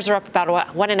 Shares are up about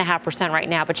 1.5% right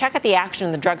now, but check out the action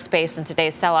in the drug space in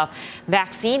today's sell-off.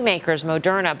 Vaccine makers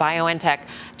Moderna, BioNTech,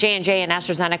 J&J, and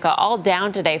AstraZeneca all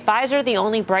down today. Pfizer, the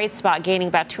only bright spot, gaining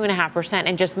about 2.5%.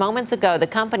 And just moments ago, the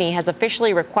company has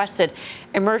officially requested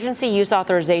emergency use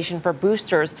authorization for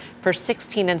boosters for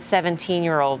 16 and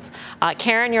 17-year-olds.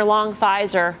 Karen, you're long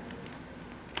Pfizer.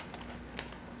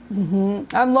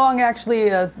 I'm long, actually,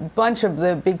 a bunch of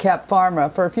the big cap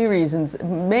pharma for a few reasons.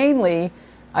 Mainly,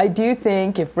 I do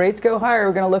think if rates go higher,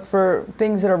 we're going to look for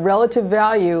things that are relative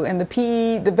value. And the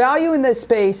PE, the value in this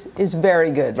space is very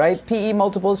good, right? PE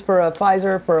multiples for a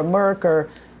Pfizer, for a Merck are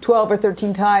 12 or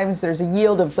 13 times. There's a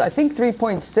yield of, I think,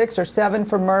 3.6 or 7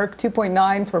 for Merck,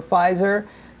 2.9 for Pfizer.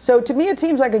 So to me, it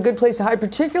seems like a good place to hide,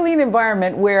 particularly in an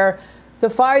environment where the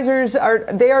Pfizers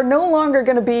are no longer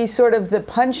going to be sort of the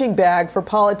punching bag for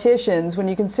politicians when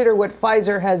you consider what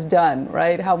Pfizer has done,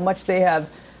 right? How much they have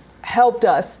helped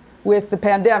us with the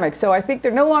pandemic. So I think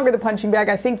they're no longer the punching bag.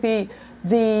 I think if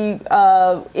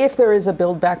there is a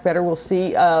Build Back Better, we'll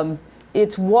see.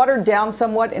 It's watered down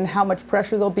somewhat in how much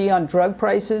pressure there'll be on drug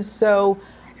prices. So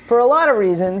for a lot of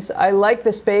reasons, I like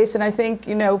the space, and I think,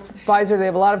 Pfizer, they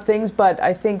have a lot of things, but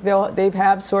I think they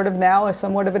have sort of now a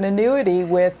somewhat of an annuity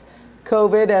with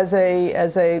COVID as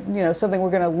a something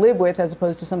we're going to live with as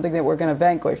opposed to something that we're going to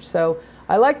vanquish. So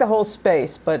I like the whole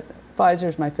space, but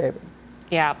Pfizer's my favorite.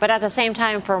 Yeah, but at the same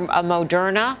time, for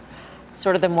Moderna,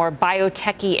 sort of the more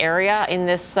biotechy area in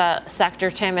this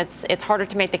sector, Tim, it's harder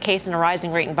to make the case in a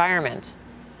rising rate environment.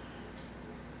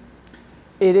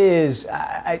 It is.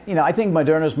 I think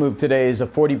Moderna's move today is a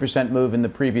 40% move in the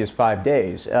previous 5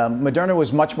 days. Moderna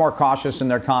was much more cautious in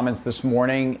their comments this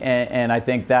morning, and I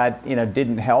think that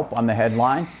didn't help on the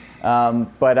headline.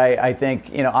 But I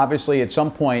think obviously at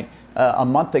some point a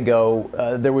month ago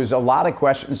there was a lot of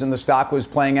questions, and the stock was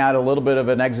playing out a little bit of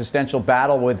an existential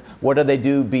battle with what do they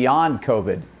do beyond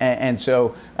COVID, and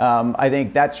so I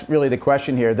think that's really the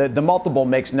question here. The multiple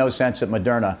makes no sense at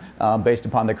Moderna based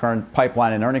upon the current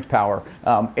pipeline and earnings power.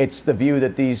 It's the view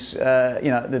that this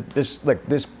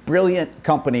brilliant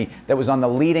company that was on the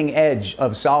leading edge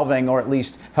of solving or at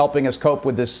least helping us cope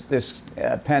with this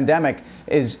pandemic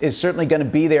is certainly going to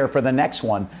be there for the next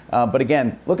one. But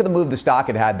again, look at the move the stock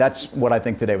had. That's what I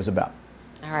think today was about.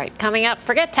 All right, coming up,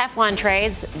 forget Teflon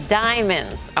trades,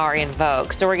 diamonds are in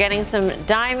vogue. So we're getting some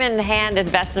diamond hand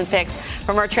investment picks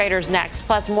from our traders next.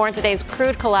 Plus more in today's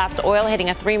crude collapse, oil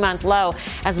hitting a 3-month low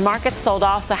as markets sold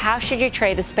off. So how should you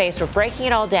trade the space? We're breaking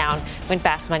it all down when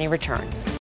Fast Money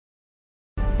returns.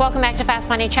 Welcome back to Fast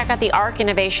Money. Check out the ARK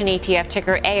Innovation ETF,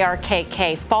 ticker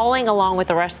ARKK, falling along with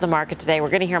the rest of the market today. We're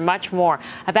going to hear much more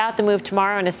about the move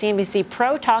tomorrow in a CNBC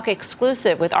Pro Talk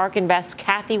exclusive with ARK Invest's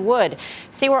Cathie Wood.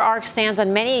 See where ARK stands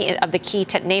on many of the key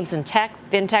names in tech,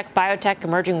 fintech, biotech,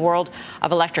 emerging world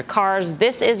of electric cars.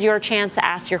 This is your chance to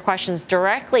ask your questions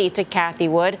directly to Cathie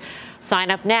Wood. Sign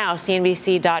up now,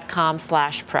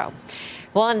 cnbc.com/pro.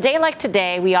 Well, on a day like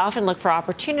today, we often look for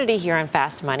opportunity here on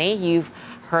Fast Money. You've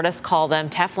heard us call them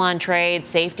Teflon trades,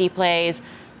 safety plays.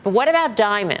 But what about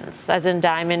diamonds, as in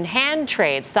diamond hand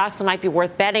trades, stocks that might be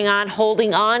worth betting on,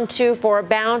 holding on to for a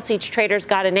bounce? Each trader's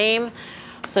got a name.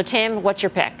 So, Tim, what's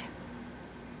your pick?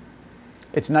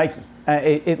 It's Nike.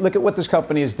 Look at what this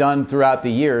company has done throughout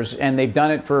the years, and they've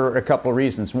done it for a couple of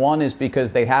reasons. One is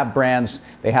because they have brands,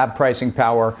 they have pricing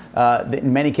power.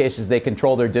 In many cases, they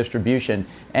control their distribution.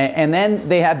 And then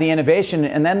they have the innovation,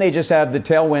 and then they just have the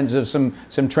tailwinds of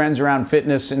some trends around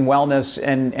fitness and wellness,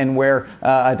 and where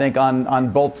I think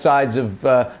on both sides of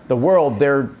the world,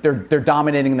 they're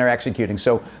dominating and they're executing.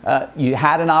 So you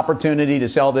had an opportunity to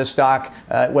sell this stock,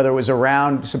 whether it was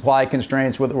around supply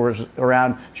constraints, whether it was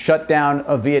around shutdown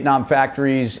of Vietnam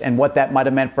factories and what that might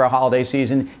have meant for a holiday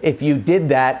season. If you did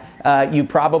that, you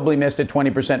probably missed a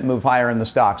 20% move higher in the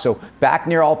stock. So back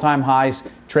near all-time highs,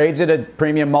 trades at a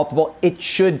premium multiple. It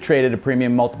should trade at a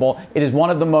premium multiple. It is one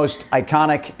of the most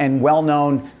iconic and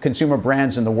well-known consumer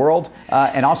brands in the world,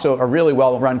 and also a really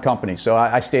well-run company. So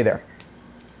I stay there.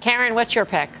 Karen, what's your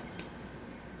pick?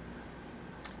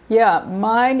 Yeah,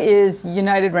 mine is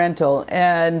United Rental,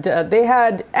 and they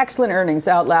had excellent earnings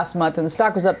out last month, and the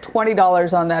stock was up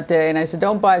 $20 on that day. And I said,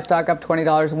 don't buy stock up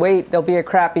 $20. Wait, there'll be a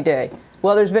crappy day.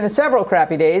 Well, there's been several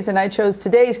crappy days, and I chose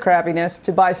today's crappiness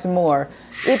to buy some more.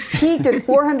 It peaked at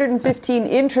 415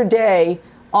 intraday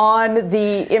on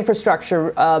the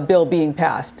infrastructure bill being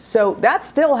passed. So that's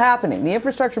still happening. The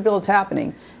infrastructure bill is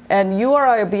happening, and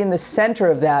URI will be in the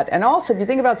center of that. And also, if you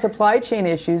think about supply chain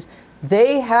issues,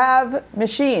 they have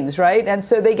machines, right? And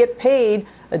so they get paid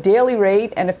a daily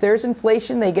rate. And if there's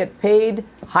inflation, they get paid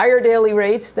higher daily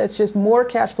rates. That's just more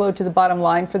cash flow to the bottom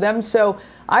line for them. So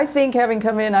I think having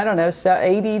come in, I don't know,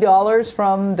 $80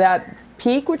 from that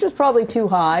peak, which was probably too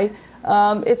high,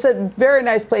 it's a very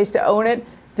nice place to own it.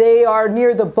 They are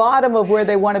near the bottom of where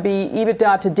they want to be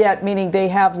EBITDA to debt, meaning they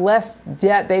have less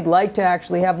debt. They'd like to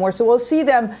actually have more. So we'll see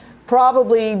them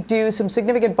probably do some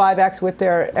significant buybacks with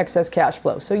their excess cash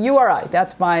flow. So URI,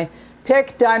 that's my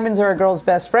pick. Diamonds are a girl's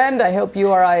best friend. I hope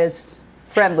URI is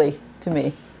friendly to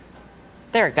me.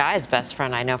 They're a guy's best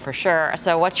friend, I know for sure.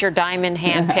 So what's your diamond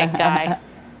hand pick, guy?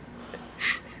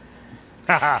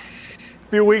 A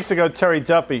few weeks ago, Terry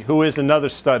Duffy, who is another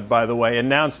stud, by the way,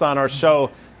 announced on our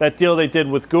show that deal they did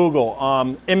with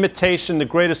Google. Imitation, the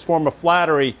greatest form of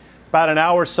flattery. About an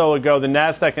hour or so ago, the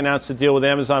NASDAQ announced a deal with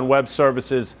Amazon Web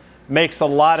Services. Makes a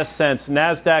lot of sense.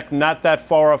 NASDAQ not that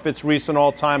far off its recent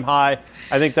all-time high.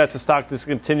 I think that's a stock that's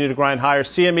going to continue to grind higher.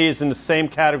 CME is in the same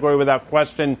category without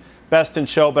question, best in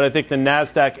show, but I think the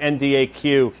NASDAQ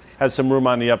NDAQ has some room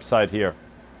on the upside here.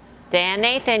 Dan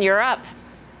Nathan, you're up.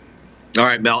 All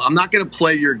right, Mel, I'm not going to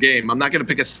play your game. I'm not going to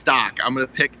pick a stock. I'm going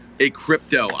to pick a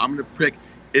crypto. I'm going to pick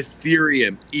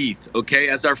Ethereum, ETH, okay?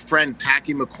 As our friend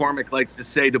Packy McCormick likes to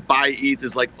say, to buy ETH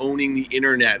is like owning the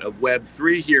internet of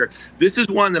Web3 here. This is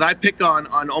one that I pick on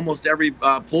almost every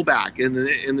pullback in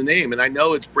the name, and I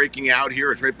know it's breaking out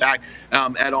here. It's right back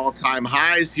at all-time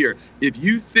highs here. If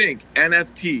you think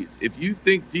NFTs, if you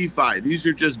think DeFi, these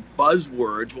are just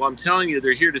buzzwords, well, I'm telling you,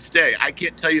 they're here to stay. I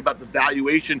can't tell you about the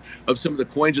valuation of some of the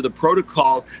coins or the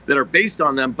protocols that are based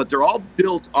on them, but they're all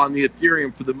built on the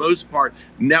Ethereum, for the most part,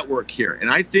 network here. And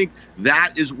I think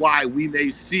that is why we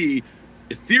may see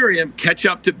Ethereum catch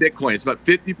up to Bitcoin. It's about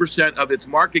 50% of its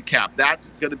market cap.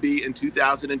 That's going to be in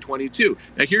 2022.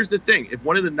 Now, here's the thing. If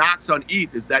one of the knocks on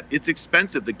ETH is that it's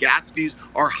expensive, the gas fees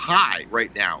are high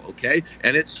right now, okay?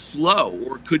 And it's slow,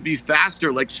 or it could be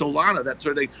faster, like Solana, that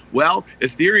sort of thing. Well,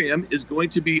 Ethereum is going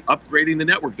to be upgrading the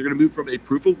network. They're going to move from a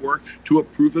proof of work to a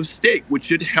proof of stake, which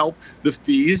should help the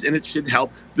fees and it should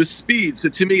help the speed. So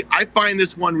to me, I find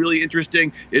this one really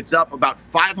interesting. It's up about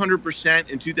 500%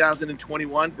 in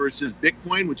 2021 versus Bitcoin,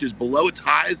 which is below its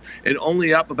highs, and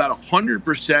only up about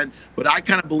 100%. But I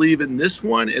kind of believe in this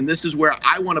one, and this is where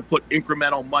I want to put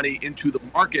incremental money into the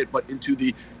market, but into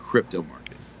the crypto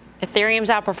market. Ethereum's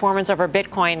outperformance over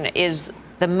Bitcoin is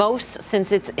the most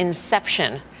since its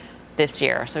inception this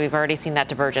year. So we've already seen that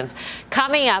divergence.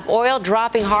 Coming up, oil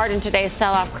dropping hard in today's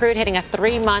sell-off, crude hitting a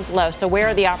 3-month low. So where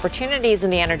are the opportunities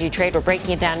in the energy trade? We're breaking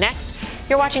it down next.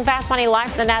 You're watching Fast Money live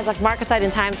from the NASDAQ market site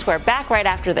in Times Square. Back right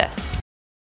after this.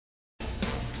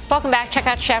 Welcome back. Check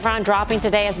out Chevron dropping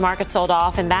today as markets sold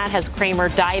off, and that has Cramer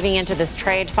diving into this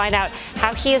trade. To find out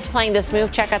how he is playing this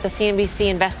move, check out the CNBC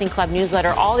Investing Club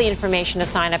newsletter. All the information to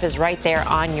sign up is right there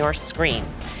on your screen.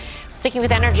 Sticking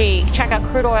with energy, check out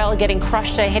crude oil getting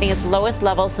crushed today, hitting its lowest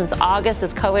level since August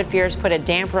as COVID fears put a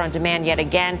damper on demand yet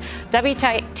again.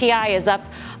 WTI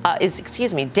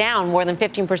is down more than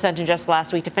 15% in just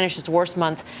last week to finish its worst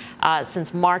month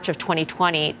since March of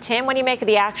 2020. Tim, what do you make of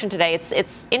the action today?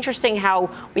 It's interesting how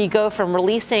we go from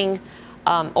releasing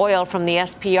oil from the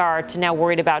SPR to now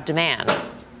worried about demand.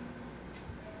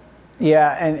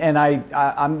 Yeah, and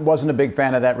I wasn't a big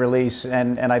fan of that release,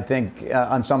 and I think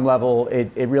on some level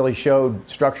it really showed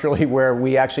structurally where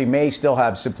we actually may still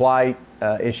have supply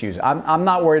issues. I'm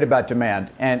not worried about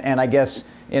demand, and I guess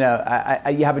you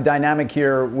have a dynamic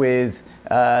here with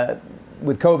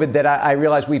COVID that I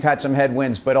realize we've had some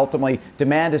headwinds, but ultimately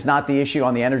demand is not the issue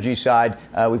on the energy side.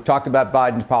 We've talked about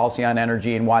Biden's policy on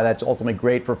energy and why that's ultimately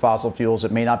great for fossil fuels.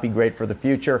 It may not be great for the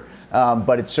future,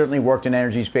 but it certainly worked in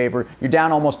energy's favor. You're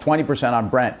down almost 20% on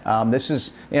Brent. This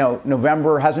is,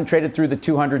 November hasn't traded through the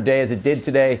 200-day as it did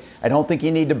today. I don't think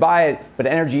you need to buy it, but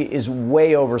energy is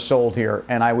way oversold here,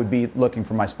 and I would be looking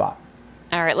for my spot.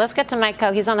 All right, let's get to Mike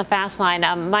Coe. He's on the fast line.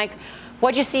 Mike,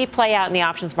 what did you see play out in the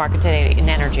options market today in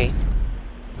energy?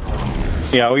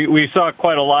 Yeah, we saw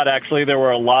quite a lot, actually. There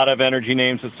were a lot of energy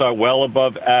names that saw well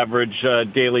above average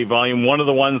daily volume. One of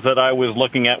the ones that I was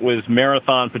looking at was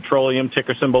Marathon Petroleum,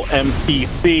 ticker symbol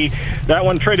MPC. That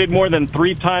one traded more than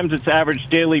 3 times its average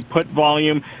daily put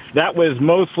volume. That was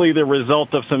mostly the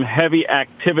result of some heavy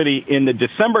activity in the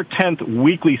December 10th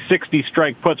weekly 60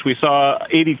 strike puts. We saw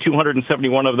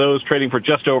 8,271 of those trading for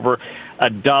just over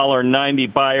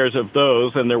 $1.90 buyers of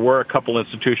those, and there were a couple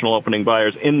institutional opening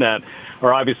buyers in that,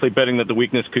 are obviously betting that the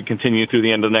weakness could continue through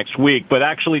the end of next week. But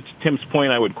actually, to Tim's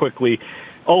point, I would quickly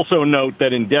also note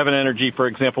that in Devon Energy, for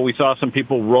example, we saw some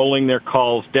people rolling their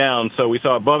calls down. So we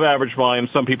saw above average volume,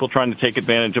 some people trying to take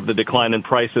advantage of the decline in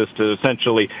prices to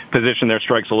essentially position their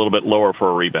strikes a little bit lower for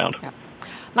a rebound. Yep.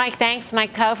 Mike, thanks.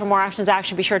 Mike Coe. For more options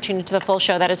action, be sure to tune into the full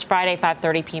show. That is Friday,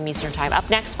 5:30 p.m. Eastern Time. Up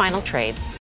next, final trades.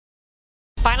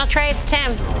 Final trades,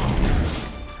 Tim.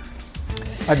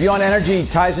 My view on energy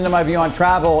ties into my view on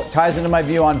travel, ties into my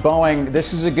view on Boeing.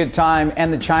 This is a good time,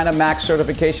 and the China MAX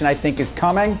certification, I think, is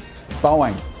coming.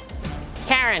 Boeing.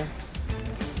 Karen.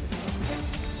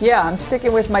 Yeah, I'm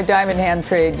sticking with my diamond hand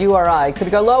trade, URI. Could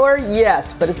it go lower?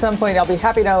 Yes, but at some point I'll be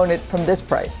happy to own it from this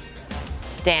price.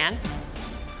 Dan.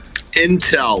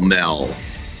 Intel, Mel.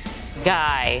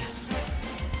 Guy.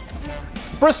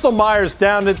 Bristol Myers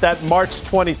down at that March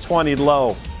 2020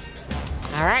 low.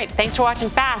 All right. Thanks for watching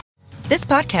Fast. This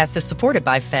podcast is supported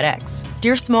by FedEx.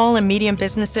 Dear small and medium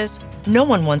businesses, no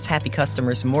one wants happy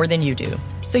customers more than you do.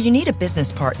 So you need a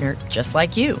business partner just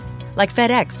like you. Like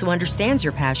FedEx, who understands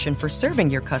your passion for serving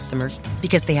your customers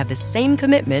because they have the same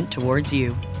commitment towards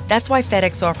you. That's why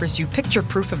FedEx offers you picture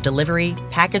proof of delivery,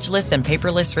 packageless and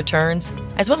paperless returns,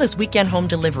 as well as weekend home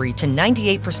delivery to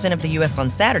 98% of the U.S. on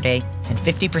Saturday and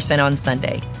 50% on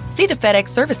Sunday. See the FedEx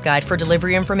service guide for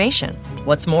delivery information.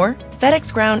 What's more,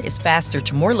 FedEx Ground is faster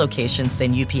to more locations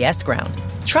than UPS Ground.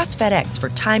 Trust FedEx for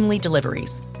timely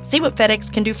deliveries. See what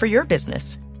FedEx can do for your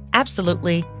business.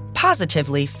 Absolutely,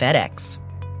 positively FedEx.